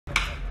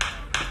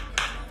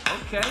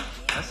Okay,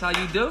 that's how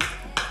you do.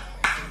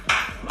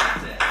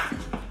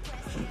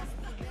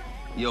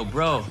 Yo,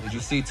 bro, did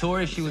you see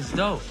Tory? She was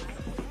dope.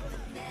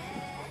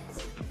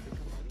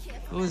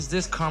 Who is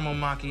this caramel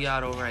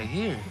macchiato right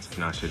here?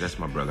 Tinashe, that's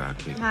my brother,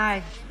 Hakeem.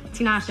 Hi,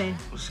 Tinashe.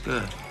 What's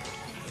good?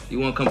 You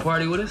want to come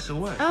party with us or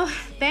what? Oh,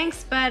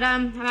 thanks, but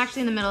I'm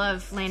actually in the middle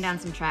of laying down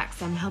some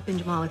tracks. I'm helping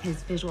Jamal with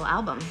his visual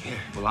album. Yeah,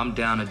 well, I'm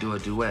down to do a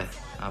duet.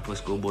 I'll put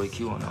Schoolboy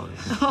Q on all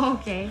this. Oh,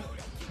 okay.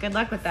 Good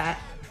luck with that.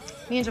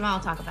 Me and Jamal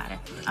will talk about it.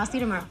 I'll see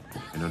you tomorrow.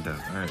 No doubt.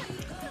 All right.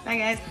 Bye,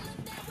 guys.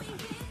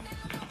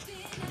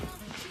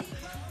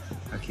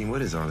 Hakeem,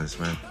 what is all this,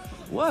 man?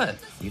 What?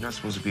 You're not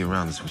supposed to be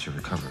around this with your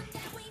recovery.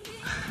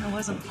 I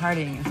wasn't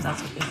partying, if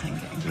that's what you're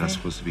thinking. You're not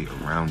supposed to be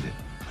around it.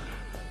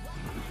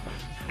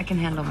 I can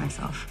handle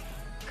myself.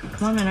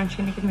 Come on, man, aren't you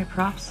gonna give me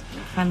props?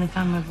 Finally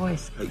found my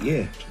voice.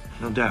 Yeah,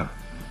 no doubt.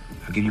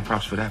 I'll give you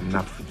props for that, but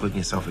not for putting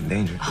yourself in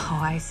danger. Oh,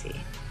 I see.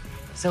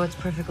 So it's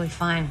perfectly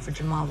fine for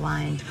Jamal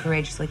Lyon to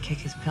courageously kick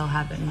his pill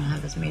habit and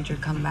have his major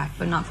comeback,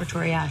 but not for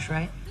Tory Ash,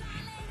 right?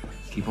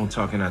 Keep on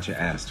talking out your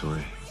ass,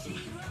 Tory.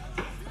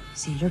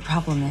 See, your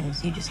problem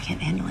is you just can't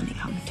handle any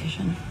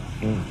competition.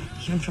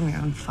 Even from your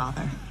own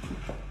father.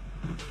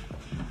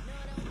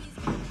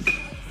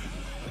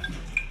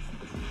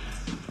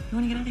 You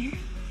wanna get out of here?